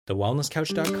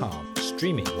thewellnesscouch.com,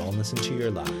 streaming wellness into your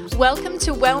lives. Welcome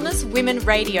to Wellness Women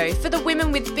Radio for the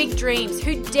women with big dreams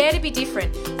who dare to be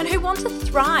different and who want to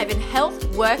thrive in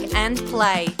health, work and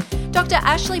play. Dr.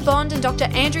 Ashley Bond and Dr.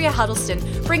 Andrea Huddleston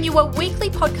bring you a weekly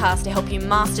podcast to help you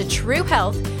master true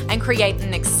health and create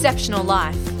an exceptional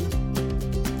life.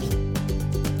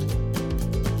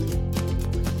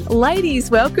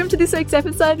 Ladies, welcome to this week's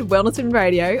episode of Wellness Women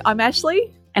Radio. I'm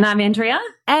Ashley. And I'm Andrea.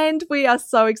 And we are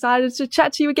so excited to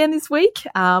chat to you again this week.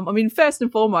 First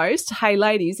and foremost, hey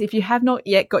ladies, if you have not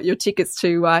yet got your tickets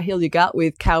to Heal Your Gut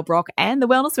with Cal Brock and the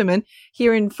Wellness Women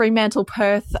here in Fremantle,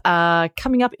 Perth,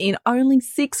 coming up in only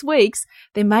 6 weeks,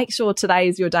 then make sure today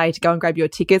is your day to go and grab your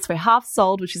tickets. We're half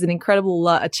sold, which is an incredible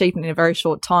achievement in a very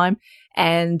short time.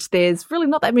 And there's really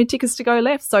not that many tickets to go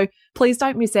left. So please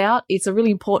don't miss out. It's a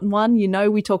really important one. You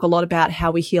know, we talk a lot about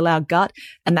how we heal our gut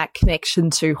and that connection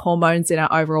to hormones in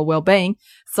our overall well-being.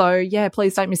 So yeah,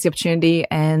 please don't miss the opportunity.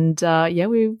 And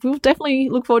we'll definitely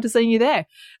look forward to seeing you there.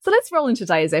 So let's roll into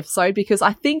today's episode, because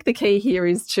I think the key here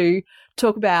is to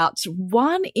talk about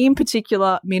one in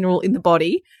particular mineral in the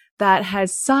body that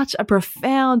has such a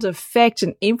profound effect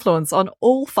and influence on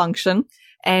all function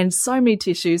and so many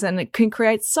tissues, and it can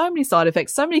create so many side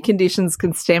effects. So many conditions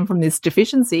can stem from this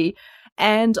deficiency,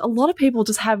 and a lot of people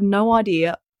just have no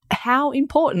idea how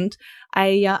important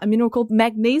a mineral called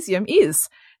magnesium is.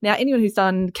 Now, anyone who's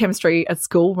done chemistry at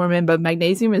school remember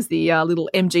magnesium as the little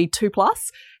Mg2+,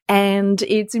 and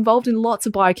it's involved in lots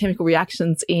of biochemical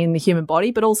reactions in the human body,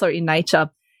 but also in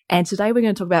nature. And today we're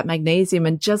going to talk about magnesium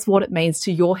and just what it means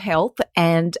to your health,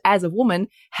 and as a woman,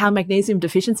 how magnesium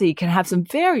deficiency can have some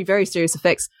very, very serious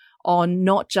effects on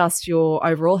not just your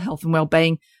overall health and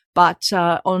well-being, but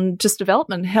on just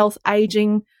development, health,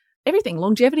 aging, everything,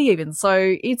 longevity even.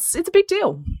 So it's a big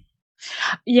deal.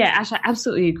 Yeah, Ash, I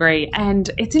absolutely agree.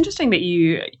 And it's interesting that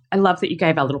I love that you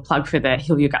gave our little plug for the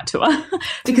Heal Your Gut tour,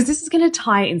 because this is going to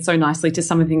tie in so nicely to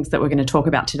some of the things that we're going to talk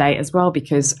about today as well,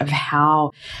 because of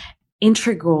how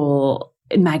integral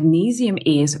magnesium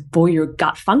is for your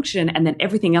gut function, and then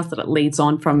everything else that it leads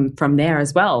on from there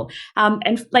as well.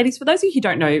 And ladies, for those of you who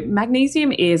don't know,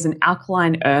 magnesium is an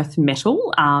alkaline earth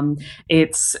metal.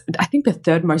 It's, I think, the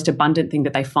third most abundant thing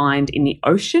that they find in the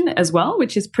ocean as well,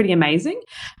 which is pretty amazing.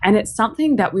 And it's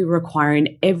something that we require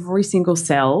in every single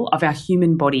cell of our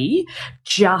human body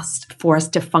just for us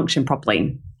to function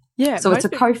properly. Yeah, so it's a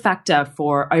cofactor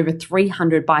for over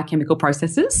 300 biochemical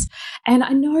processes. And I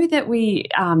know that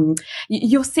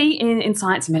you'll see in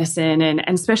science and medicine and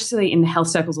especially in health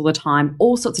circles all the time,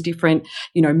 all sorts of different,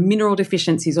 mineral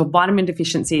deficiencies or vitamin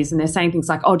deficiencies. And they're saying things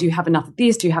like, oh, do you have enough of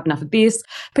this? Do you have enough of this?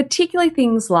 Particularly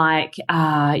things like,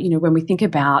 when we think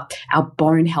about our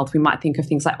bone health, we might think of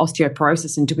things like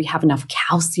osteoporosis and do we have enough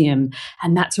calcium?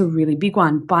 And that's a really big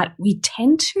one. But we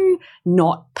tend to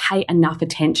not pay enough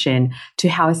attention to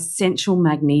how essential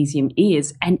magnesium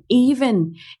is, and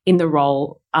even in the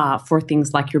role for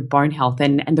things like your bone health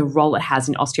and the role it has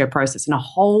in osteoporosis and a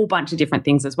whole bunch of different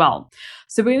things as well.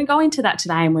 So we're going to go into that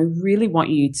today, and we really want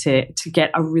you to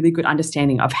get a really good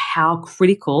understanding of how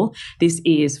critical this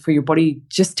is for your body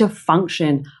just to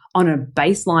function on a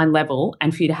baseline level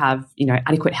and for you to have,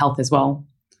 adequate health as well.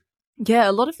 Yeah,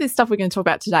 a lot of this stuff we're going to talk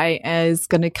about today is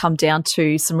going to come down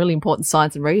to some really important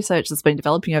science and research that's been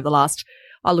developing over the last,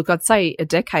 I'd say a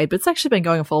decade, but it's actually been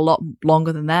going on for a lot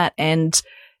longer than that. And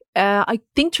I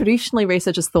think traditionally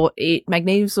researchers thought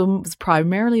magnesium was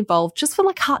primarily involved just for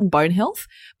like heart and bone health,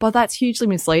 but that's hugely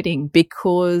misleading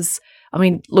because,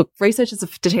 researchers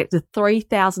have detected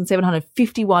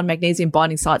 3,751 magnesium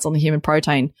binding sites on the human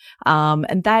protein.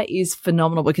 And that is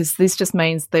phenomenal, because this just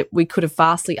means that we could have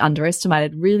vastly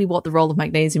underestimated really what the role of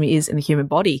magnesium is in the human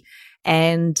body.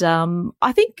 And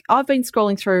I think I've been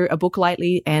scrolling through a book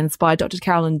lately, and it's by Dr.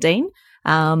 Carolyn Dean.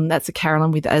 That's a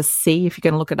Carolyn with a C if you're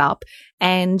going to look it up.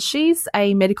 And she's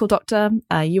a medical doctor,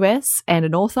 US, and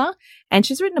an author. And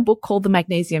she's written a book called The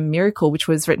Magnesium Miracle, which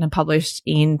was written and published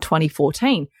in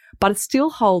 2014. But it still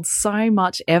holds so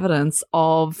much evidence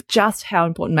of just how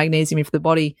important magnesium is for the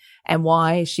body, and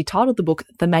why she titled the book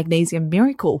The Magnesium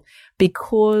Miracle,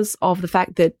 because of the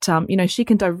fact that, she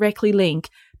can directly link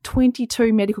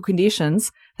 22 medical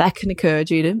conditions that can occur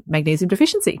due to magnesium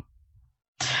deficiency.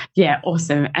 Yeah,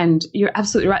 awesome. And you're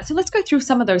absolutely right. So let's go through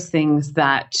some of those things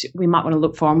that we might want to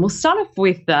look for. And we'll start off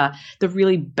with the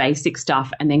really basic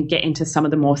stuff and then get into some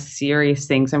of the more serious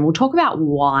things. And we'll talk about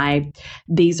why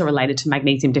these are related to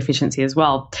magnesium deficiency as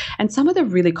well. And some of the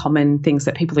really common things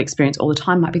that people experience all the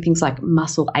time might be things like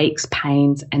muscle aches,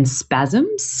 pains, and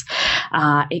spasms.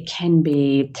 It can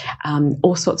be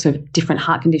all sorts of different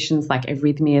heart conditions like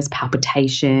arrhythmias,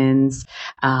 palpitations,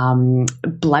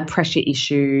 blood pressure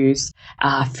issues,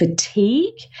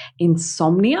 fatigue,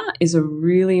 insomnia is a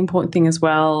really important thing as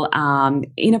well,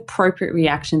 inappropriate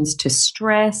reactions to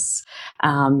stress.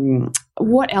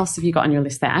 What else have you got on your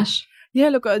list there, Ash? Yeah,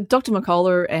 look, Dr.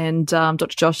 McCullough and Dr.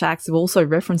 Josh Axe have also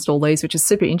referenced all these, which is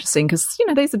super interesting because,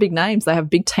 these are big names. They have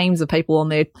big teams of people on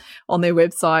their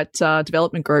website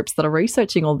development groups that are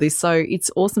researching all this. So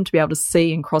it's awesome to be able to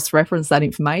see and cross-reference that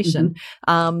information.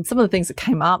 Mm-hmm. Some of the things that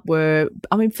came up were,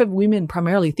 for women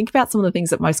primarily, think about some of the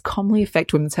things that most commonly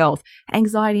affect women's health: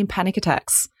 anxiety and panic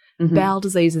attacks, bowel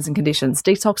diseases and conditions,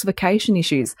 detoxification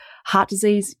issues, heart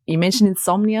disease. You mentioned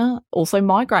insomnia, also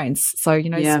migraines. So,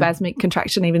 spasmic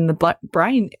contraction, even the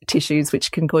brain tissues,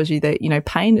 which can cause you the,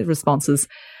 pain responses.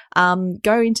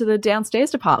 Go into the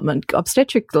downstairs department,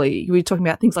 obstetrically. We're talking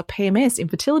about things like PMS,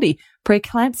 infertility,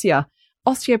 preeclampsia,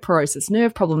 osteoporosis,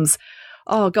 nerve problems.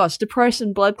 Oh gosh,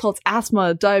 depression, blood clots,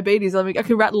 asthma, diabetes. I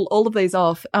can rattle all of these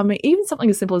off. Even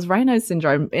something as simple as Raynaud's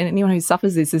syndrome, and anyone who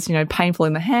suffers this is, painful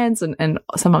in the hands and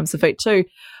sometimes the feet too.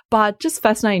 But just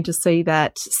fascinating to see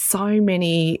that so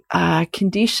many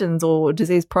conditions or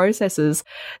disease processes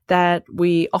that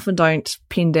we often don't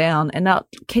pin down. And now,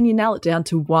 can you nail it down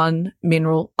to one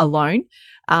mineral alone?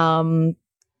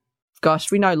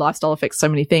 Gosh, we know lifestyle affects so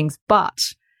many things, but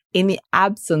in the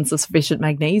absence of sufficient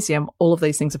magnesium, all of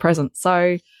these things are present.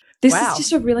 So this is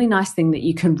just a really nice thing that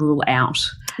you can rule out.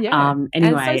 Yeah.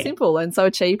 Anyway. And so simple and so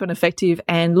cheap and effective.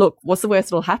 And look, what's the worst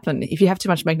that'll happen? If you have too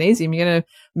much magnesium, you're going to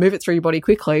move it through your body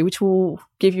quickly, which will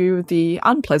give you the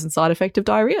unpleasant side effect of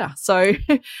diarrhea. So,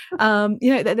 and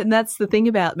that's the thing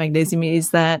about magnesium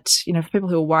is that, for people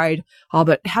who are worried,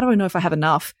 but how do I know if I have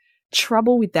enough?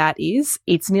 Trouble with that is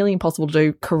it's nearly impossible to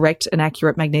do correct and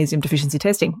accurate magnesium deficiency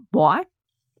testing. Why?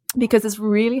 Because it's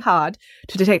really hard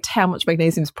to detect how much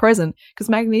magnesium is present because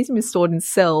magnesium is stored in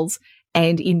cells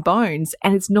and in bones,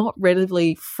 and it's not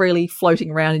readily freely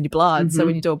floating around in your blood. Mm-hmm. So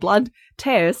when you do a blood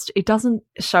test, it doesn't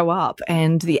show up,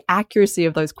 and the accuracy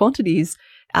of those quantities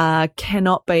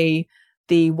cannot be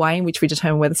the way in which we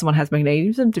determine whether someone has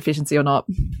magnesium deficiency or not.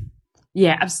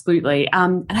 Yeah, absolutely.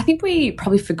 And I think we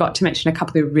probably forgot to mention a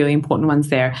couple of really important ones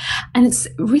there. And it's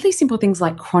really simple things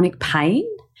like chronic pain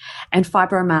and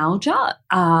fibromyalgia.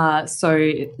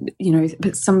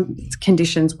 Some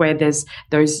conditions where there's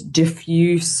those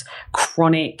diffuse,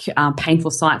 chronic,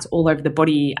 painful sites all over the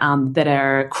body that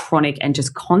are chronic and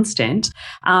just constant.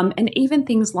 And even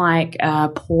things like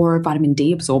poor vitamin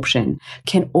D absorption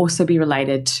can also be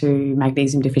related to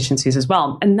magnesium deficiencies as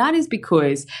well. And that is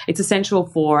because it's essential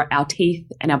for our teeth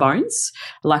and our bones,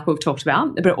 like we've talked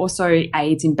about, but it also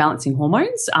aids in balancing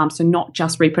hormones. So not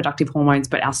just reproductive hormones,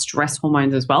 but our stress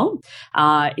hormones as well.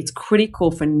 It's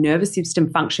critical for nervous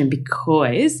system function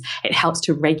because it helps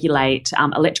to regulate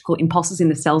electrical impulses in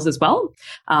the cells as well.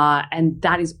 And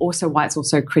that is also why it's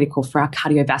also critical for our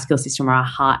cardiovascular system or our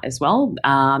heart as well.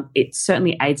 It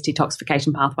certainly aids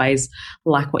detoxification pathways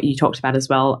like what you talked about as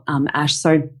well, Ash.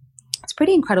 So it's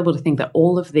pretty incredible to think that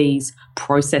all of these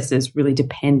processes really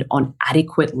depend on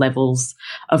adequate levels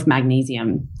of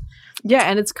magnesium. Yeah,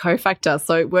 and it's cofactor,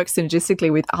 so it works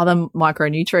synergistically with other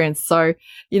micronutrients. So,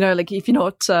 if you're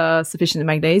not sufficient in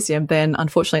magnesium, then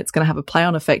unfortunately it's going to have a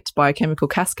play-on effect biochemical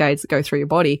cascades that go through your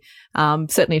body,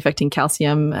 certainly affecting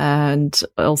calcium and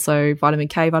also vitamin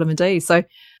K, vitamin D. So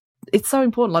it's so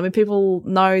important. People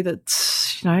know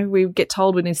that, we get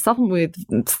told we need to supplement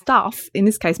with stuff, in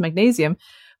this case magnesium,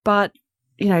 but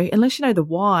unless you know the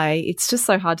why, it's just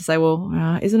so hard to say,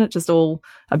 well, isn't it just all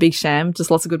a big sham,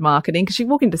 just lots of good marketing? Because you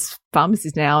walk into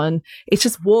pharmacies now and it's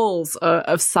just walls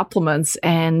of supplements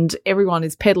and everyone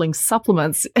is peddling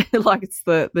supplements like it's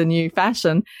the new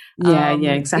fashion. Yeah,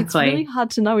 exactly. It's really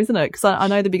hard to know, isn't it? Because I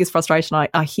know the biggest frustration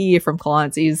I hear from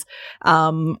clients is,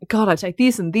 God, I take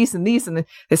this and this and this, and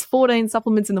there's 14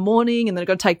 supplements in the morning and then I've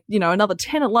got to take, another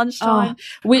 10 at lunchtime.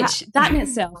 That in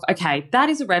itself, okay, that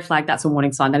is a red flag. That's a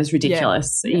warning sign. That is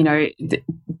ridiculous. Yeah.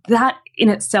 That in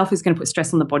itself is going to put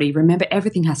stress on the body. Remember,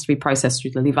 everything has to be processed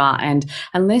through the liver. And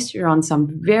unless you're on some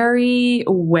very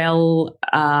well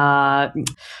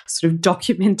sort of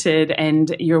documented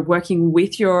and you're working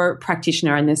with your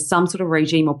practitioner and there's some sort of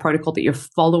regime or protocol that you're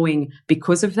following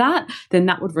because of that, then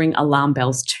that would ring alarm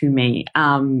bells to me.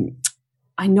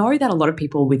 I know that a lot of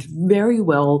people with very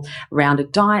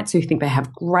well-rounded diets who think they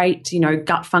have great,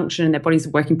 gut function and their bodies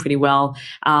are working pretty well,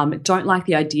 don't like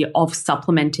the idea of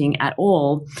supplementing at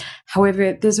all.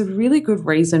 However, there's a really good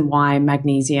reason why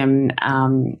magnesium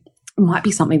might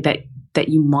be something that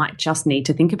you might just need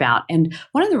to think about. And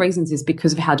one of the reasons is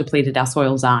because of how depleted our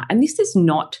soils are. And this is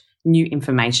not new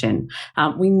information.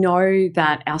 We know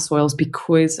that our soils,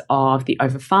 because of the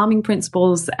over-farming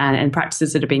principles and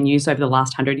practices that have been used over the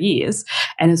last 100 years,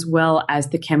 and as well as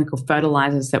the chemical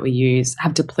fertilizers that we use,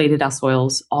 have depleted our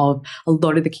soils of a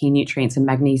lot of the key nutrients, and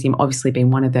magnesium obviously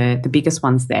being one of the biggest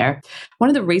ones there. One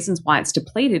of the reasons why it's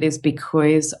depleted is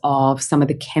because of some of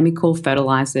the chemical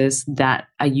fertilizers that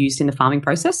are used in the farming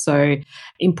process. So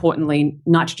importantly,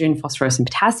 nitrogen, phosphorus, and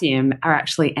potassium are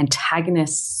actually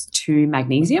antagonists to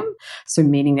magnesium, so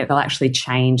meaning that they'll actually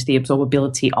change the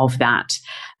absorbability of that.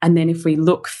 And then if we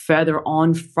look further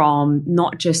on from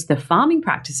not just the farming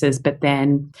practices, but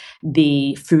then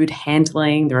the food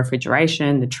handling, the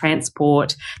refrigeration, the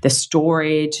transport, the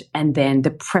storage, and then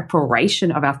the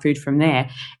preparation of our food from there,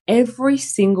 every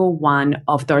single one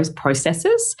of those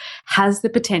processes has the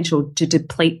potential to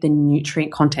deplete the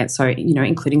nutrient content. So,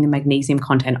 including the magnesium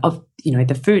content of,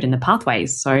 the food and the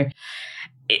pathways. So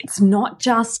it's not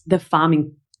just the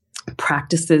farming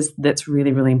practices that's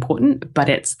really, really important, but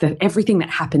it's everything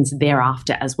that happens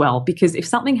thereafter as well. Because if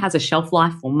something has a shelf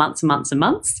life for months and months and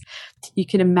months, you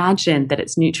can imagine that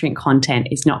its nutrient content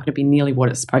is not going to be nearly what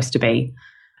it's supposed to be.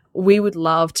 We would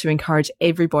love to encourage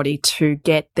everybody to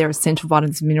get their essential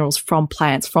vitamins and minerals from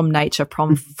plants, from nature,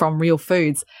 from real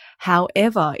foods.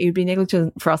 However, it would be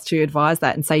negligent for us to advise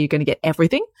that and say you're going to get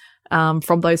everything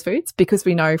from those foods, because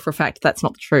we know for a fact that's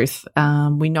not the truth.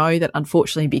 We know that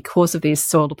unfortunately, because of this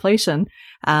soil depletion,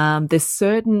 there's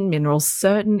certain minerals,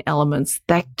 certain elements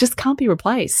that just can't be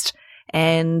replaced.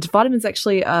 And vitamins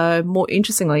actually are, more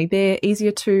interestingly, they're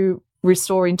easier to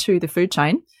restore into the food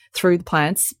chain through the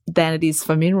plants than it is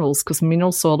for minerals, because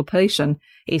mineral soil depletion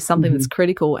is something that's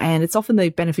critical, and it's often the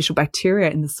beneficial bacteria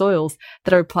in the soils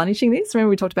that are replenishing this. Remember,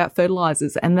 we talked about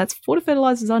fertilizers, and that's what a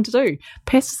fertilizer is designed to do: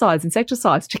 pesticides,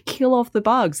 insecticides, to kill off the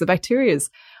bugs, the bacterias.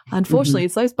 Unfortunately,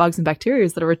 it's those bugs and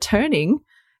bacterias that are returning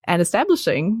and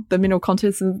establishing the mineral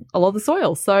contents in a lot of the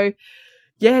soil. So,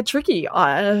 yeah, tricky.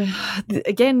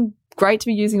 Again, great to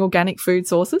be using organic food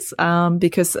sources,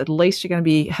 because at least you're going to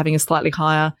be having a slightly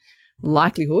higher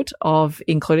likelihood of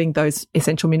including those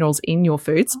essential minerals in your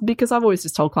foods. Because I've always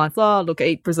just told clients, look,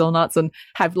 eat Brazil nuts and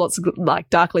have lots of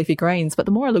dark leafy greens. But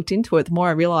the more I looked into it, the more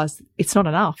I realized it's not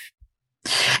enough.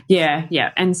 Yeah.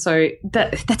 And so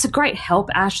that's a great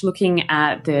help, Ash, looking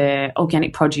at the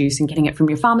organic produce and getting it from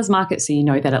your farmer's market, so you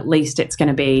know that at least it's going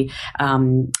to be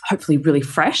hopefully really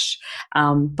fresh.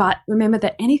 But remember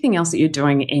that anything else that you're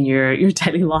doing in your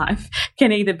daily life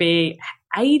can either be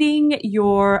aiding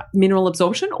your mineral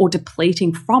absorption or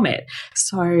depleting from it.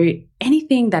 So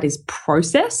anything that is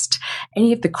processed,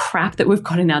 any of the crap that we've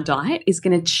got in our diet, is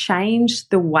going to change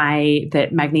the way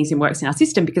that magnesium works in our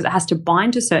system, because it has to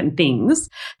bind to certain things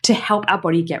to help our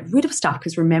body get rid of stuff,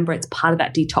 because remember, it's part of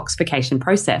that detoxification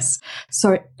process.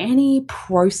 So any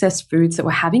processed foods that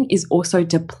we're having is also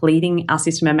depleting our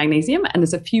system of magnesium. And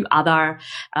there's a few other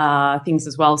things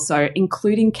as well. So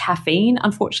including caffeine,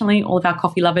 unfortunately, all of our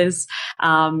coffee lovers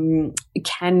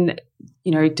can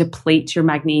deplete your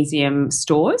magnesium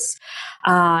stores.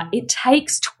 It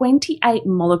takes 28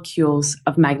 molecules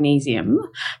of magnesium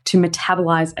to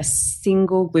metabolize a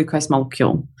single glucose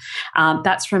molecule.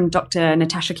 That's from Dr.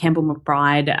 Natasha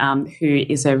Campbell-McBride,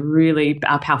 who is a really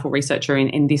powerful researcher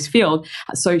in this field.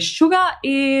 So sugar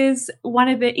is one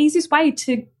of the easiest way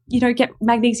to get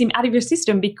magnesium out of your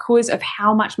system, because of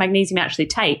how much magnesium it actually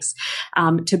takes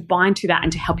to bind to that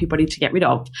and to help your body to get rid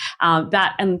of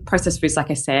that. And processed foods, like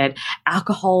I said,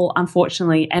 alcohol,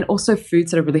 unfortunately, and also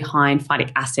foods that are really high in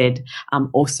phytic acid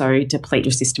also deplete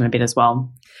your system a bit as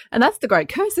well. And that's the great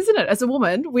curse, isn't it? As a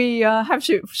woman, we have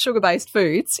sugar-based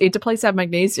foods. It depletes our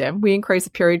magnesium. We increase the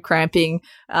period cramping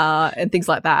and things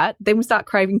like that. Then we start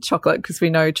craving chocolate, because we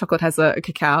know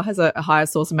cacao has a higher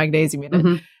source of magnesium in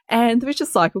it. And the vicious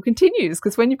cycle continues,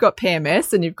 because when you've got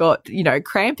PMS and you've got,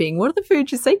 cramping, what are the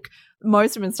foods you seek?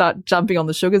 Most women start jumping on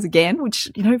the sugars again, which,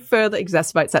 further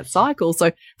exacerbates that cycle.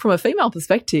 So from a female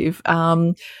perspective,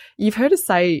 you've heard us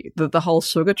say that the whole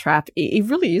sugar trap, it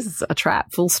really is a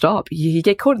trap, full stop. You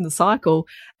get caught in the cycle,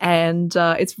 and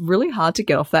it's really hard to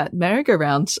get off that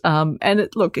merry-go-round. And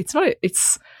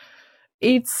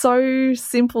it's so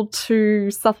simple to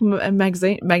supplement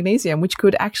magnesium, which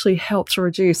could actually help to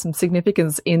reduce some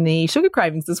significance in the sugar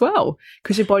cravings as well,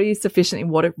 because your body is sufficient in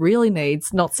what it really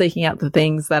needs, not seeking out the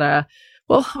things that are,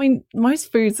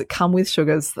 most foods that come with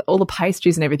sugars, all the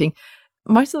pastries and everything,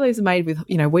 most of those are made with,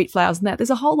 wheat flours and that. There's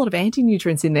a whole lot of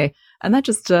anti-nutrients in there, and that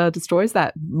just destroys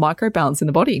that microbalance in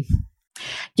the body.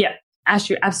 Yeah. Ash,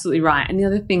 you're absolutely right. And the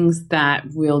other things that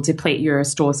will deplete your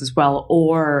stores as well,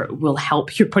 or will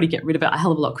help your body get rid of it a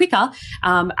hell of a lot quicker,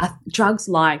 are drugs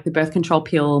like the birth control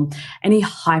pill, any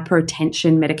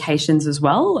hypertension medications as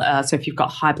well. So if you've got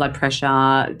high blood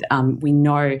pressure, we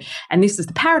know, and this is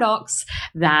the paradox,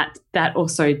 that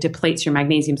also depletes your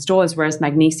magnesium stores, whereas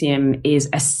magnesium is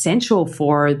essential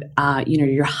for,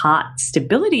 your heart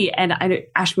stability. And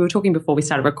Ash, we were talking before we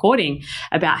started recording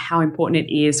about how important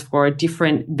it is for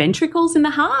different ventricles in the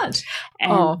heart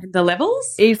and the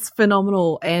levels. It's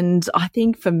phenomenal. And I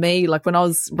think for me, like when I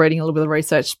was reading a little bit of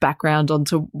research background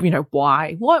onto,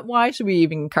 why should we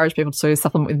even encourage people to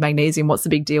supplement with magnesium? What's the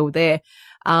big deal there?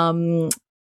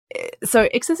 So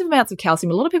excessive amounts of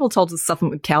calcium, a lot of people told us to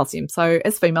supplement with calcium. So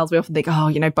as females, we often think,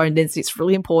 bone density is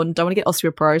really important. Don't want to get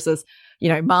osteoporosis.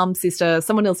 Mum, sister,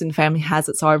 someone else in the family has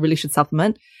it, so I really should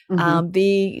supplement. Mm-hmm.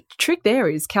 The trick there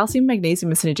is calcium and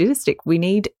magnesium are synergistic. We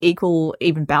need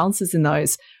even balances in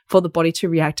those for the body to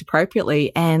react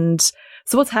appropriately. And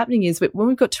so what's happening is when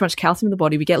we've got too much calcium in the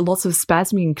body, we get lots of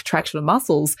spasming and contraction of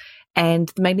muscles, and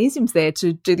the magnesium's there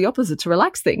to do the opposite, to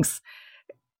relax things.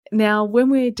 Now, when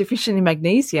we're deficient in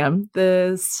magnesium,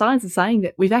 the science is saying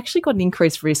that we've actually got an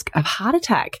increased risk of heart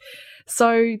attack.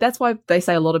 So that's why they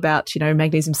say a lot about,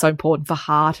 magnesium is so important for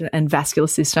heart and vascular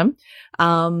system,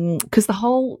 because the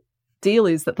whole deal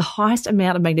is that the highest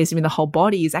amount of magnesium in the whole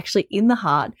body is actually in the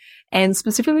heart, and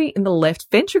specifically in the left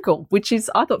ventricle, which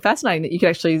is, I thought, fascinating that you could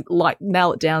actually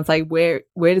nail it down and say where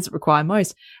does it require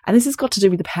most. And this has got to do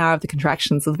with the power of the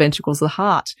contractions of the ventricles of the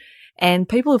heart. And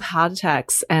people with heart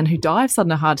attacks and who die of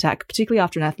sudden heart attack, particularly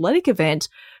after an athletic event,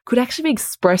 could actually be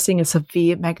expressing a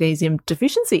severe magnesium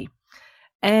deficiency.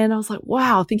 And I was like,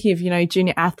 wow, thinking of,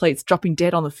 junior athletes dropping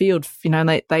dead on the field,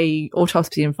 and they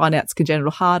autopsy and find out it's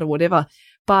congenital heart or whatever,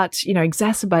 but,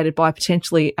 exacerbated by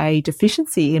potentially a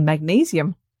deficiency in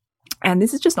magnesium. And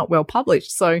this is just not well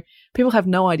published. So people have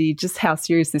no idea just how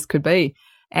serious this could be.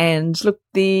 And look,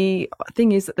 the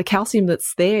thing is that the calcium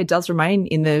that's there does remain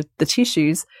in the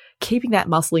tissues, keeping that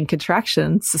muscle in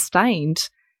contraction sustained.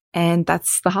 And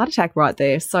that's the heart attack right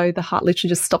there. So the heart literally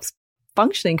just stops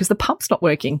functioning because the pump's not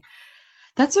working.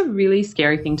 That's a really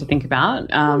scary thing to think about,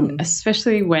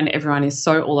 especially when everyone is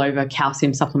so all over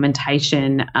calcium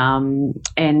supplementation.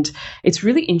 And it's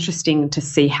really interesting to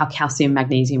see how calcium and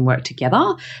magnesium work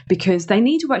together, because they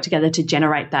need to work together to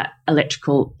generate that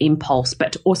electrical impulse,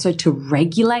 but also to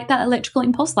regulate that electrical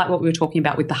impulse, like what we were talking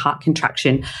about with the heart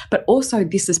contraction. But also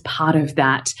this is part of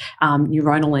that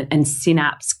neuronal and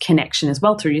synapse connection as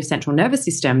well through your central nervous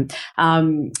system.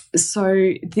 So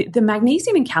the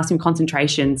magnesium and calcium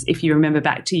concentrations, if you remember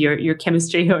back to your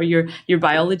chemistry or your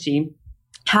biology,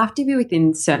 have to be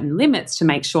within certain limits to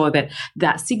make sure that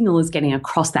that signal is getting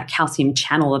across that calcium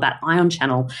channel or that ion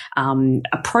channel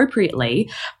appropriately.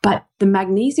 But the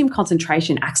magnesium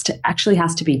concentration actually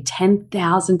has to be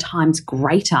 10,000 times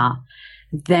greater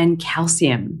than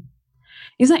calcium.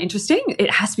 Isn't that interesting? It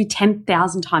has to be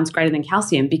 10,000 times greater than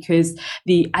calcium, because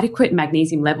the adequate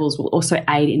magnesium levels will also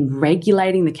aid in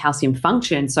regulating the calcium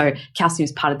function. So calcium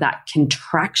is part of that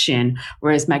contraction,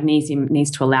 whereas magnesium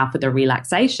needs to allow for the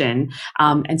relaxation.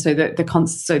 And so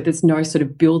so there's no sort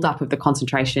of buildup of the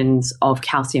concentrations of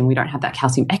calcium. We don't have that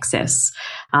calcium excess.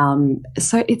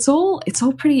 So it's all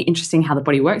pretty interesting how the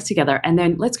body works together. And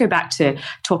then let's go back to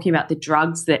talking about the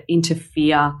drugs that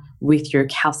interfere with your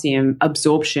calcium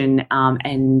absorption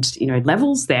and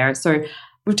levels there. So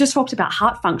we've just talked about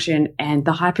heart function and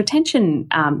the hypertension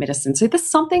medicine. So that's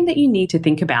something that you need to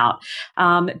think about.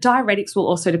 Diuretics will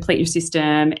also deplete your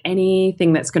system.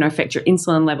 Anything that's going to affect your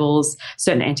insulin levels.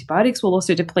 Certain antibiotics will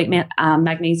also deplete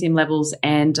magnesium levels,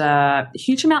 and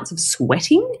huge amounts of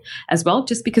sweating as well,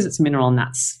 just because it's a mineral, and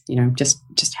that's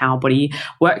just how our body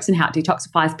works and how it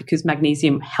detoxifies, because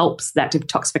magnesium helps that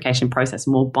detoxification process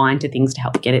and will bind to things to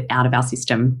help get it out of our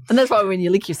system. And that's why when you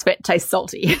lick your sweat, it tastes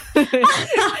salty.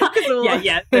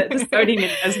 Yeah, the sodium in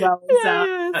it as well.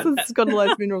 It's got all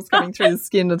those minerals coming through the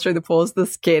skin and through the pores of the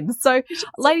skin. So,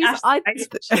 ladies,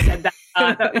 she said that.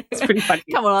 It's pretty funny.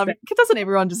 Come on, doesn't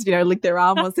everyone just lick their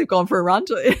arm once they've gone for a run?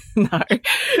 No.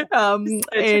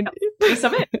 And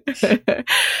some of it.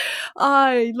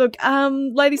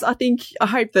 Ladies, I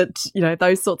hope that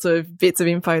those sorts of bits of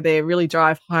info there really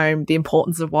drive home the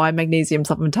importance of why magnesium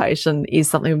supplementation is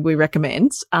something we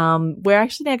recommend. We're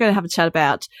actually now going to have a chat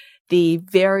about the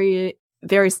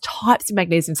various types of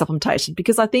magnesium supplementation,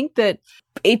 because I think that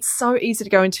it's so easy to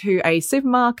go into a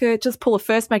supermarket, just pull a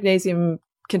first magnesium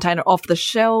container off the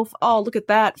shelf. Oh, look at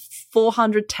that,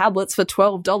 400 tablets for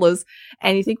 $12.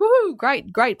 And you think, woohoo,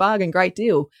 great bargain, great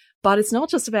deal. But it's not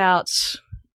just about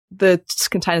the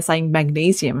container saying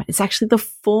magnesium. It's actually the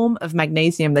form of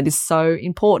magnesium that is so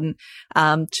important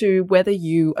to whether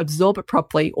you absorb it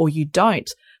properly or you don't.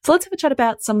 So let's have a chat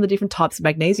about some of the different types of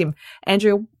magnesium.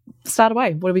 Andrea, start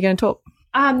away. What are we going to talk?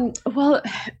 Well,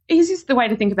 easiest the way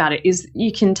to think about it is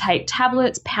you can take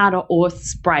tablets, powder, or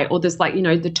spray, or there's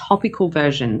the topical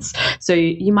versions. So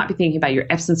you might be thinking about your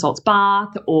Epsom salts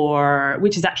bath,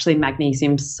 which is actually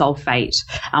magnesium sulfate,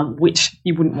 which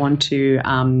you wouldn't want to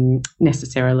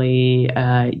necessarily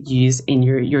use in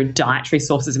your dietary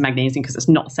sources of magnesium because it's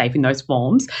not safe in those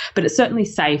forms. But it's certainly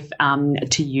safe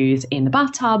to use in the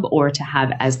bathtub or to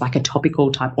have as like a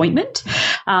topical type ointment.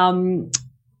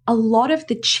 A lot of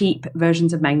the cheap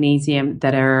versions of magnesium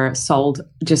that are sold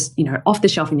just, off the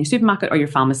shelf in your supermarket or your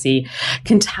pharmacy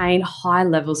contain high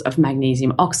levels of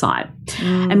magnesium oxide.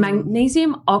 And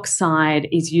magnesium oxide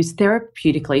is used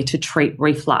therapeutically to treat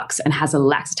reflux and has a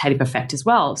laxative effect as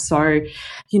well. So,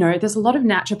 there's a lot of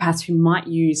naturopaths who might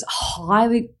use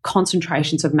high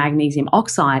concentrations of magnesium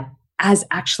oxide as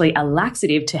actually a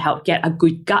laxative to help get a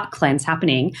good gut cleanse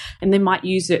happening. And they might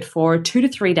use it for 2 to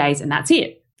 3 days and that's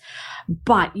it.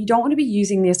 But you don't want to be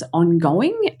using this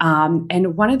ongoing.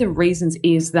 And one of the reasons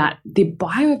is that the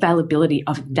bioavailability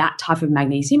of that type of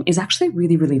magnesium is actually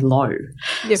really, really low.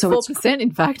 Yeah, so 4%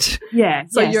 in fact. Yeah.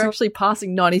 So you're actually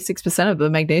passing 96% of the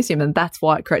magnesium, and that's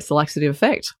why it creates the laxative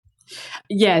effect.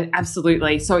 Yeah,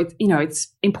 absolutely. So it's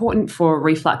important for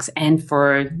reflux and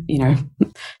for,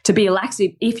 to be a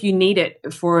laxative if you need it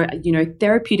for,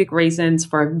 therapeutic reasons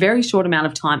for a very short amount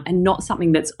of time and not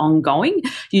something that's ongoing.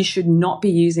 You should not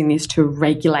be using this to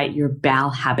regulate your bowel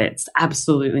habits.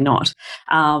 Absolutely not.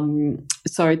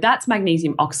 So that's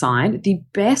magnesium oxide. The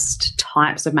best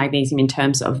types of magnesium in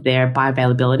terms of their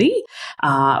bioavailability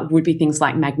would be things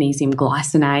like magnesium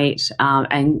glycinate,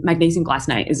 and magnesium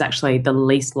glycinate is actually the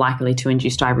least likely to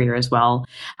induce diarrhea as well,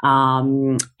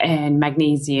 and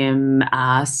magnesium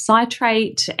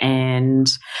citrate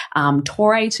and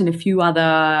taurate and a few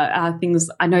other things.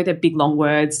 I know they're big long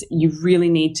words. You really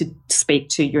need to speak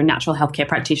to your natural healthcare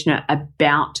practitioner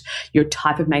about your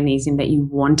type of magnesium that you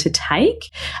want to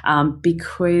take,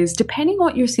 because depending on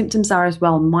what your symptoms are as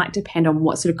well might depend on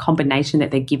what sort of combination that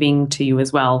they're giving to you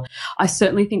as well. I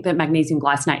certainly think that magnesium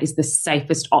glycinate is the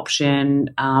safest option,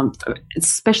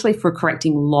 especially for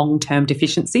correcting long-term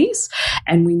deficiencies.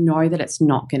 And we know that it's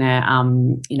not going to,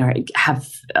 have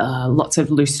lots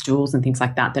of loose stools and things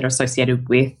like that are associated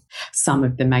with some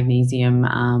of the magnesium,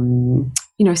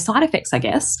 side effects, I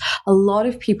guess. A lot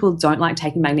of people don't like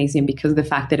taking magnesium because of the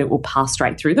fact that it will pass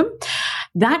straight through them.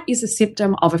 That is a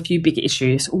symptom of a few big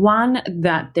issues. One,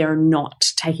 that they're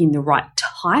not taking the right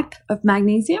type of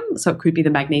magnesium. So it could be the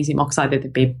magnesium oxide that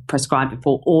they've been prescribed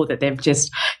before, or that they've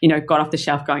just, got off the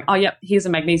shelf going, oh, yep, here's a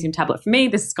magnesium tablet for me.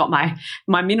 This has got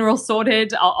my minerals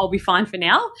sorted. I'll be fine for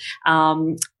now.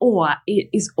 Or it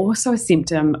is also a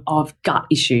symptom of gut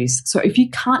issues. So if you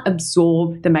can't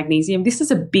absorb the magnesium, this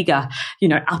is a bigger,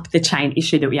 up the chain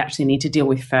issue that we actually need to deal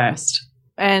with first.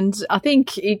 And I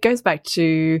think it goes back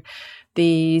to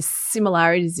the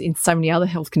similarities in so many other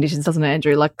health conditions, doesn't it,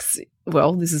 Andrew?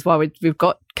 This is why we've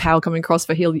got Cal coming across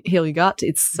for Heal Your Gut.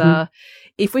 It's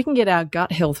if we can get our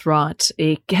gut health right,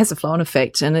 it has a flow-on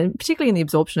effect, and particularly in the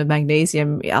absorption of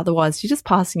magnesium. Otherwise, you're just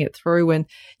passing it through, and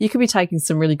you could be taking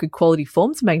some really good quality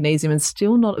forms of magnesium and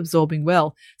still not absorbing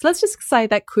well. So let's just say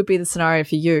that could be the scenario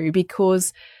for you,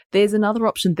 because there's another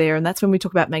option there, and that's when we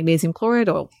talk about magnesium chloride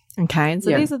oil. Okay, and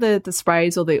so these are the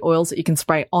sprays or the oils that you can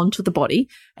spray onto the body,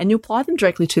 and you apply them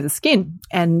directly to the skin.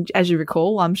 And as you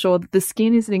recall, I'm sure that the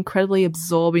skin is an incredibly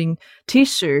absorbing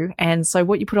tissue, and so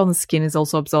what you put on the skin is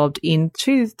also absorbed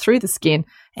through the skin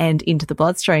and into the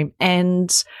bloodstream.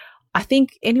 And I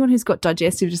think anyone who's got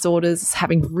digestive disorders,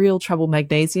 having real trouble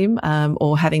magnesium,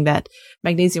 or having that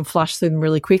magnesium flush through them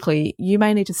really quickly, you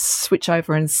may need to switch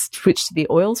over and switch to the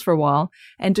oils for a while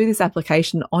and do this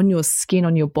application on your skin,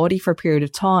 on your body for a period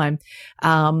of time,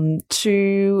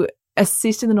 to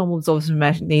assist in the normal absorption of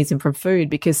magnesium from food,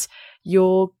 because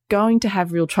you're going to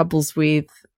have real troubles with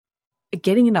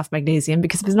getting enough magnesium,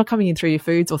 because if it's not coming in through your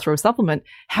foods or through a supplement,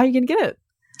 how are you going to get it?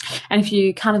 And if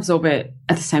you can't absorb it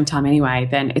at the same time anyway,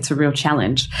 then it's a real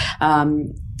challenge.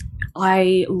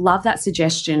 I love that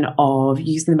suggestion of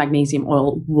using the magnesium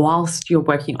oil whilst you're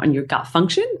working on your gut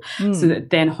function, so that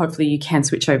then hopefully you can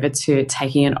switch over to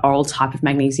taking an oral type of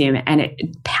magnesium, and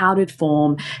powdered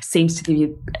form seems to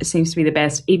be the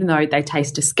best, even though they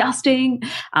taste disgusting.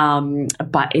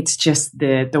 But it's just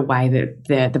the way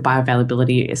that the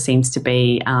bioavailability seems to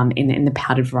be in the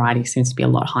powdered variety seems to be a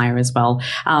lot higher as well.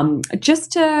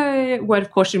 Just a word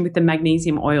of caution with the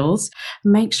magnesium oils: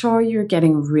 make sure you're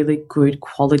getting really good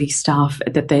quality stuff,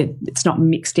 that it's not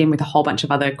mixed in with a whole bunch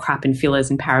of other crap and fillers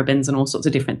and parabens and all sorts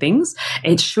of different things.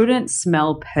 It shouldn't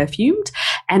smell perfumed,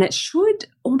 and it should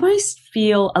almost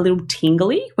feel a little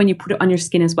tingly when you put it on your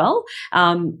skin as well.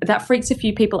 That freaks a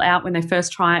few people out when they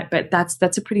first try it, but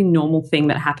that's a pretty normal thing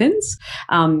that happens.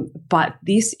 But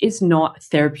this is not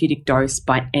therapeutic dose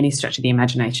by any stretch of the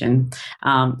imagination.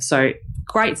 So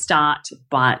great start,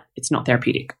 but it's not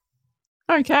therapeutic.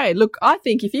 Okay, look, I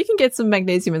think if you can get some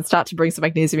magnesium and start to bring some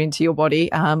magnesium into your body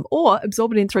or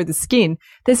absorb it in through the skin,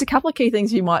 there's a couple of key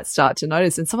things you might start to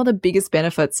notice. And some of the biggest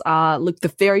benefits are, look,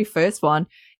 the very first one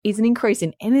is an increase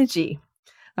in energy.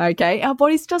 Okay, our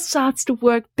body just starts to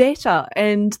work better.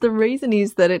 And the reason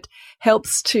is that it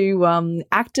helps to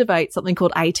activate something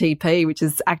called ATP, which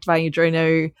is activating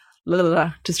adreno.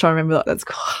 Just trying to remember what that's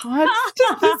called.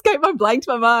 Just escaped my blank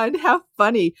to my mind. How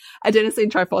funny.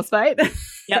 Adenosine triphosphate.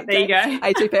 Yep, there you go.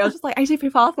 ATP. I was just like,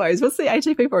 ATP pathways. What's the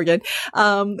ATP for again?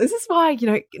 This is why,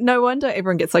 no wonder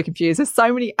everyone gets so confused. There's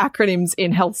so many acronyms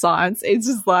in health science. It's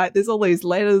just like there's all these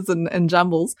letters and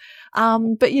jumbles.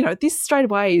 But, this straight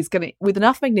away is going to, with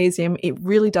enough magnesium, it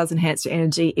really does enhance your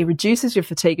energy. It reduces your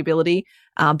fatigability,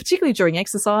 particularly during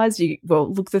exercise.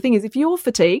 The thing is, if you're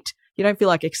fatigued, you don't feel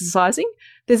like exercising,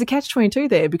 there's a catch-22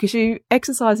 there, because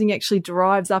exercising actually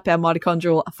drives up our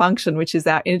mitochondrial function, which is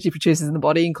our energy producers in the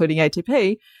body, including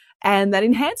ATP, and that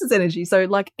enhances energy. So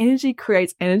energy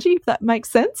creates energy, if that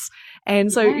makes sense.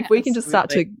 And so if we can just start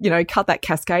to, cut that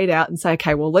cascade out and say,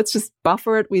 okay, well, let's just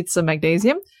buffer it with some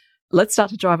magnesium. Let's start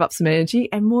to drive up some energy,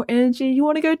 and more energy, you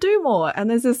want to go do more. And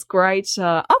there's this great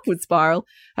upward spiral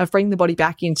of bringing the body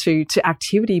back into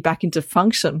activity, back into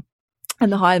function.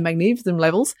 And the higher magnesium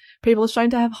levels, people are shown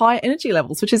to have higher energy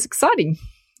levels, which is exciting.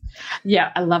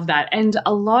 Yeah, I love that. And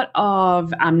a lot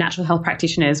of natural health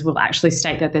practitioners will actually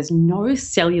state that there's no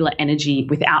cellular energy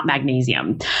without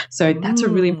magnesium. So that's a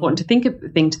really important thing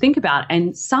to think about.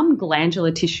 And some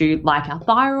glandular tissue, like our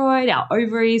thyroid, our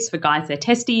ovaries, for guys, their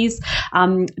testes,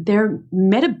 they're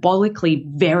metabolically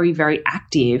very, very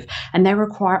active, and they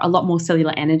require a lot more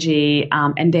cellular energy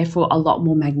and therefore a lot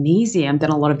more magnesium than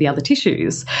a lot of the other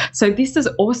tissues. So this is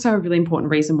also a really important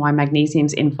reason why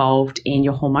magnesium's involved in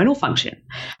your hormonal function.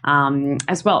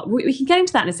 As well. We can get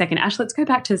into that in a second. Ash, let's go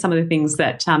back to some of the things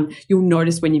that you'll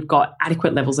notice when you've got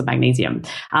adequate levels of magnesium.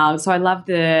 So I love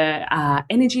the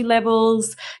energy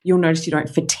levels. You'll notice you don't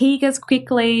fatigue as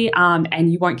quickly,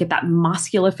 and you won't get that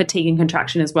muscular fatigue and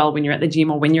contraction as well when you're at the gym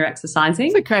or when you're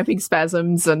exercising. So cramping,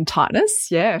 spasms and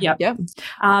tightness. Yeah. Yep.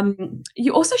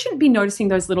 You also shouldn't be noticing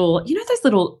those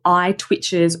little eye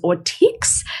twitches or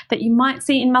tics that you might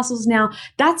see in muscles. Now,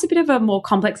 that's a bit of a more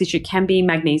complex issue. It can be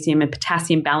magnesium and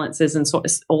potassium balances and sort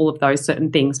of all of those certain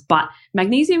things. But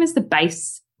magnesium is the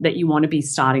base that you want to be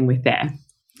starting with there.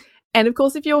 And of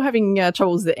course, if you're having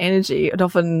troubles with the energy, and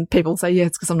often people say, yeah,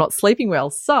 it's because I'm not sleeping well.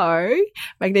 So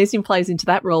magnesium plays into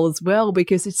that role as well,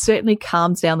 because it certainly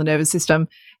calms down the nervous system,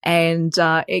 and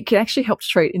it can actually help to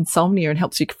treat insomnia and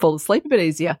helps you fall asleep a bit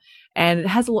easier. And it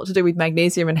has a lot to do with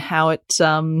magnesium and how it,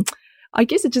 I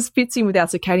guess it just fits in with our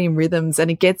circadian rhythms, and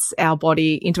it gets our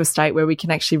body into a state where we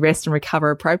can actually rest and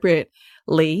recover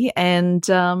appropriately. And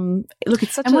look,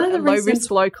 it's such a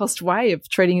low-risk, low-cost way of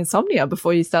treating insomnia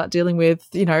before you start dealing with,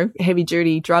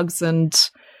 heavy-duty drugs and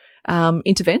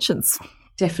interventions.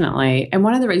 Definitely. And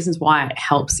one of the reasons why it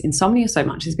helps insomnia so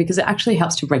much is because it actually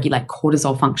helps to regulate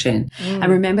cortisol function. And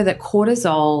remember that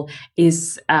cortisol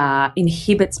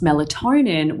inhibits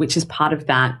melatonin, which is part of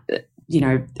that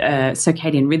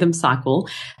circadian rhythm cycle.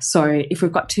 So if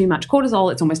we've got too much cortisol,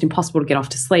 it's almost impossible to get off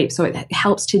to sleep. So it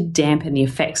helps to dampen the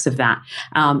effects of that,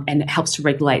 and it helps to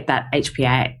regulate that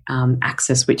HPA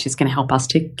axis, which is going to help us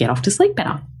to get off to sleep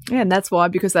better. Yeah, and that's why,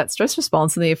 because that stress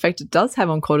response and the effect it does have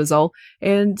on cortisol,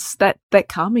 and that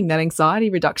calming, that anxiety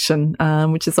reduction,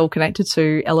 which is all connected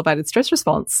to elevated stress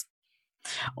response.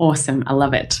 Awesome. I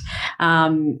love it.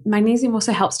 Magnesium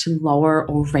also helps to lower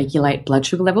or regulate blood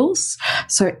sugar levels.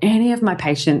 So any of my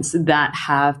patients that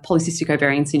have polycystic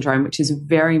ovarian syndrome, which is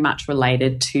very much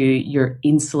related to your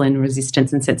insulin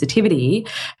resistance and sensitivity,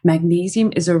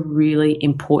 magnesium is a really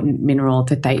important mineral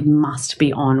that they must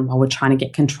be on while we're trying to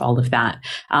get control of that.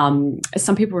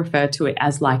 Some people refer to it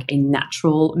as like a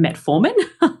natural metformin,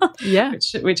 yeah,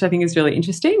 which I think is really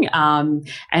interesting. And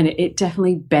it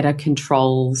definitely better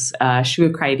controls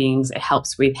sugar cravings. It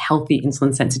helps with healthy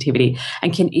insulin sensitivity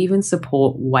and can even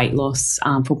support weight loss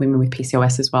for women with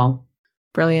PCOS as well.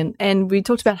 Brilliant. And we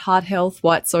talked about heart health,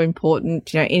 why it's so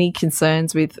important, any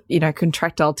concerns with,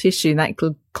 contractile tissue, and that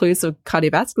includes the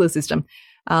cardiovascular system.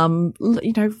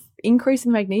 increase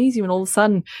in magnesium and all of a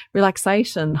sudden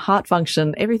relaxation, heart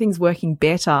function, everything's working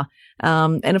better.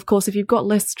 And of course, if you've got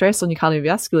less stress on your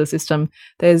cardiovascular system,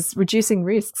 there's reducing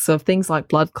risks of things like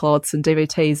blood clots and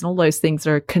DVTs and all those things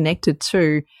that are connected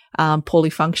to poorly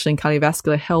functioning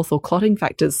cardiovascular health or clotting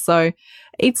factors. So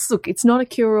it's not a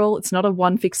cure-all. It's not a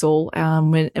one-fix-all.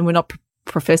 And we're not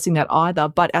professing that either.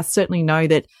 But I certainly know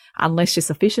that unless you're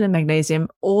sufficient in magnesium,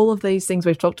 all of these things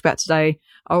we've talked about today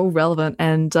are all relevant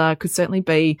and could certainly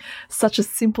be such a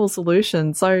simple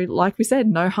solution. So like we said,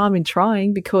 no harm in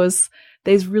trying because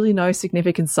there's really no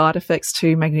significant side effects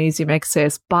to magnesium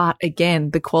excess. But again,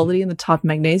 the quality and the type of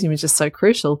magnesium is just so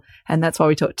crucial. And that's why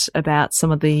we talked about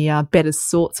some of the better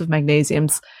sorts of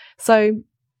magnesiums. So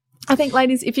I think,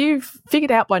 ladies, if you've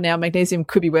figured out by now magnesium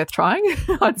could be worth trying,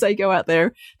 I'd say go out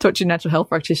there, talk to your natural health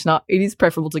practitioner. It is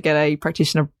preferable to get a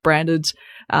practitioner branded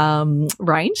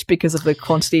range because of the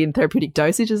quantity and therapeutic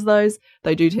dosages of those.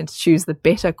 They do tend to choose the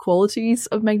better qualities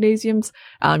of magnesiums.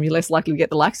 You're less likely to get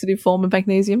the laxative form of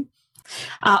magnesium.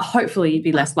 Hopefully you'd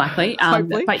be less likely.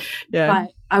 Hopefully. But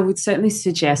I would certainly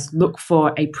suggest look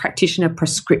for a practitioner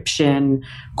prescription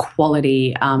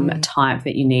quality type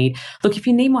that you need. Look, if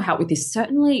you need more help with this,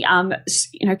 certainly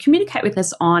communicate with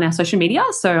us on our social media.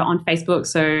 So on Facebook,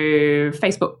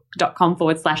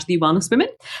 facebook.com/The Wellness Women.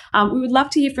 We would love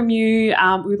to hear from you.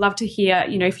 We would love to hear,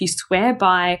 if you swear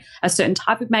by a certain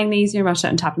type of magnesium or a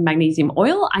certain type of magnesium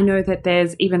oil. I know that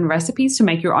there's even recipes to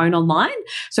make your own online.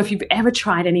 So if you've ever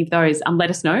tried any of those, let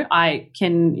us know. I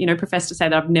can, profess to say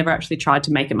that I've never actually tried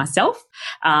to make it myself.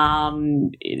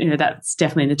 That's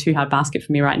definitely in the too hard basket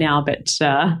for me right now. But,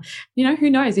 who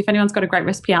knows? If anyone's got a great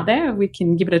recipe out there, we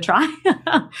can give it a try.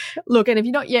 Look, and if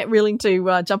you're not yet willing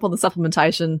to jump on the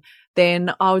supplementation,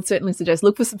 then I would certainly suggest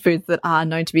look for some foods that are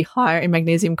known to be higher in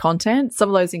magnesium content. Some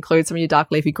of those include some of your dark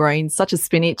leafy greens, such as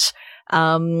spinach.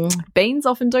 Beans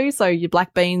often do. So your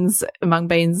black beans, among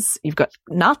beans, you've got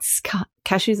nuts,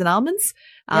 cashews and almonds.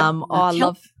 I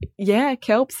love,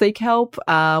 kelp, sea kelp.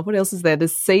 What else is there?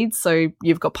 There's seeds. So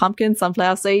you've got pumpkin,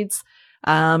 sunflower seeds.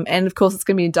 And of course it's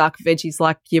going to be dark veggies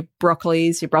like your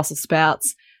broccolis, your Brussels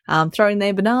sprouts. Throw in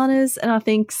there bananas and I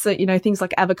think, so, things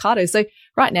like avocado. So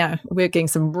right now we're getting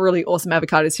some really awesome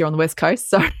avocados here on the West Coast.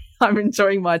 So I'm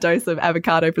enjoying my dose of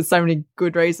avocado for so many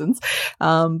good reasons.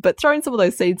 But throw in some of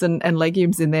those seeds and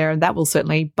legumes in there and that will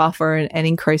certainly buffer and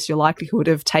increase your likelihood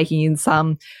of taking in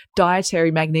some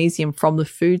dietary magnesium from the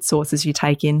food sources you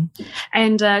take in.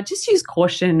 And just use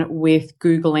caution with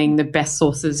Googling the best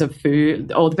sources of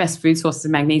food or the best food sources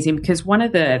of magnesium because one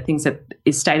of the things that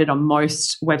is stated on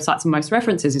most websites and most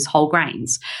references is whole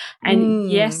grains.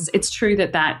 And yes, it's true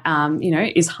that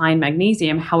is high in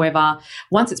magnesium. However,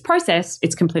 once it's processed,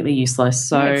 it's completely useless.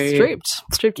 So it's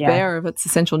stripped bare of its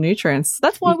essential nutrients.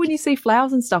 That's why when you see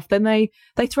flours and stuff, then they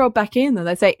throw it back in and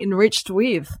they say enriched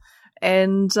with.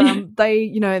 And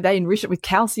they enrich it with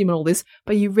calcium and all this,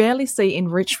 but you rarely see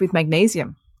enriched with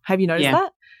magnesium. Have you noticed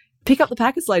that? Pick up the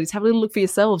packets, ladies. Have a little look for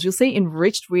yourselves. You'll see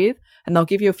enriched with, and they'll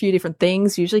give you a few different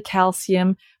things, usually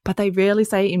calcium, but they rarely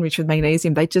say enriched with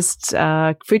magnesium. They just,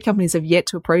 food companies have yet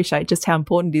to appreciate just how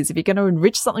important it is. If you're going to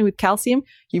enrich something with calcium,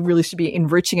 you really should be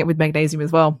enriching it with magnesium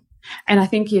as well. And I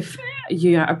think if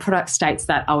a product states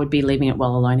that, I would be leaving it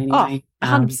well alone anyway.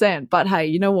 100%. But hey,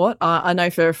 you know what? I know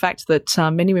for a fact that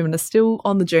many women are still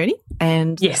on the journey.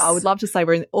 And I would love to say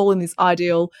we're all in this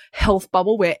ideal health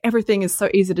bubble where everything is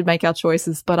so easy to make our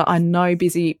choices. But I know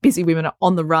busy women are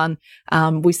on the run.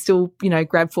 We still,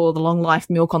 grab for the long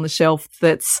life milk on the shelf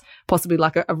that's possibly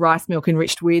like a rice milk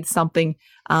enriched with something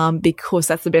because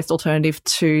that's the best alternative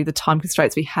to the time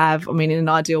constraints we have. I mean, in an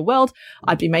ideal world,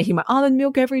 I'd be making my almond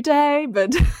milk every day,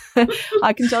 but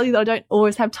I can tell you that I don't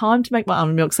always have time to make my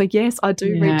almond milk. So yes, I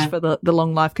do reach for the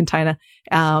long life container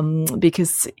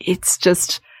because it's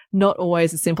just not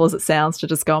always as simple as it sounds to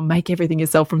just go and make everything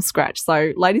yourself from scratch.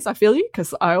 So ladies, I feel you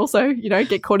because I also,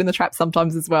 get caught in the trap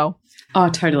sometimes as well. Oh,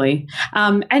 totally.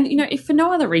 And, if for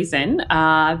no other reason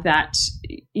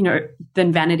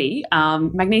than vanity,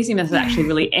 magnesium is actually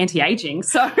really anti-aging.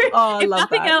 So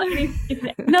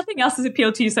if nothing else has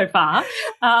appealed to you so far,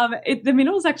 the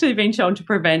mineral has actually been shown to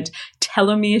prevent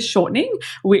telomere shortening,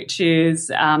 which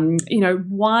is,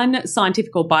 one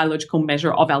scientific or biological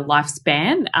measure of our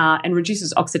lifespan and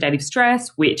reduces oxidative stress,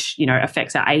 which,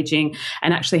 affects our aging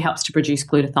and actually helps to produce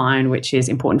glutathione, which is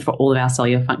important for all of our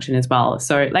cellular function as well.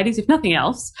 So ladies, if nothing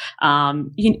else,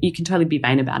 you can totally be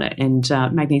vain about it and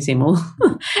magnesium will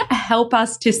help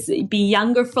us to be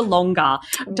younger for longer.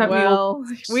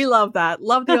 We love that.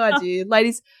 Love the idea.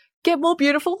 Ladies, get more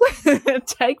beautiful,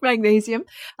 take magnesium.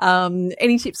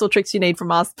 Any tips or tricks you need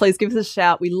from us, please give us a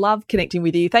shout. We love connecting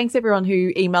with you. Thanks everyone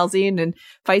who emails in and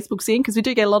Facebooks in, because we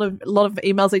do get a lot of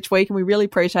emails each week and we really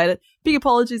appreciate it. Big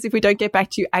apologies if we don't get back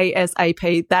to you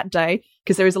ASAP that day,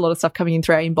 because there is a lot of stuff coming in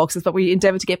through our inboxes, but we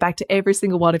endeavour to get back to every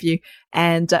single one of you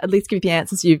and at least give you the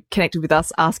answers you've connected with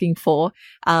us asking for.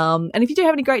 And if you do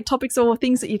have any great topics or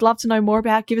things that you'd love to know more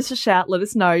about, give us a shout, let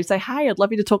us know. Say, hey, I'd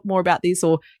love you to talk more about this,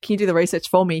 or can you do the research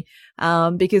for me?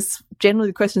 Because generally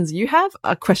the questions you have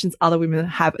are questions other women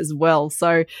have as well.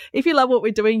 So if you love what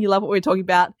we're doing, you love what we're talking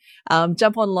about,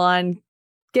 jump online,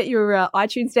 get your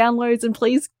iTunes downloads, and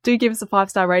please do give us a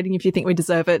 5-star rating if you think we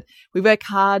deserve it. We work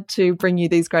hard to bring you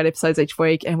these great episodes each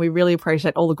week, and we really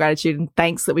appreciate all the gratitude and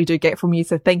thanks that we do get from you.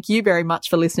 So thank you very much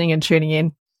for listening and tuning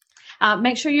in.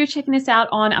 Make sure you're checking us out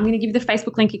on, I'm going to give you the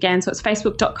Facebook link again. So it's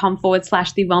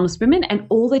facebook.com/The Wellness Women, and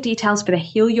all the details for the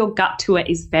Heal Your Gut tour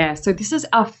is there. So this is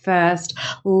our first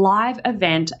live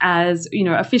event as,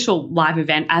 official live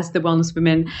event as the Wellness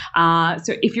Women.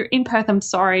 So if you're in Perth, I'm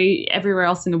sorry, everywhere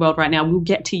else in the world right now, we'll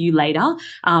get to you later.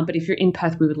 But if you're in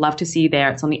Perth, we would love to see you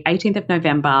there. It's on the 18th of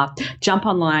November. Jump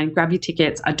online, grab your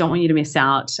tickets. I don't want you to miss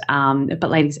out. But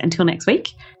ladies, until next week,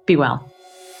 be well.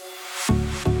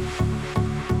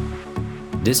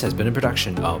 This has been a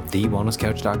production of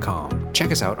TheWellnessCouch.com.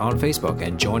 Check us out on Facebook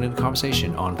and join in the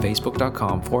conversation on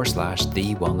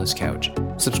Facebook.com/The Wellness Couch.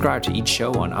 Subscribe to each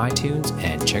show on iTunes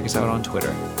and check us out on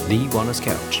Twitter. The Wellness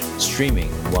Couch, streaming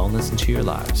wellness into your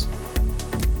lives.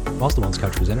 Whilst the Wellness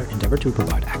Couch presenter endeavor to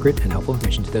provide accurate and helpful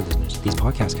information to their listeners, these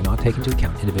podcasts cannot take into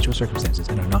account individual circumstances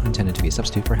and are not intended to be a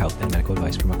substitute for health and medical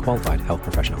advice from a qualified health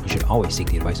professional. You should always seek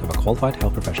the advice of a qualified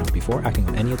health professional before acting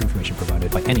on any of the information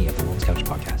provided by any of the Wellness Couch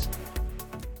podcasts.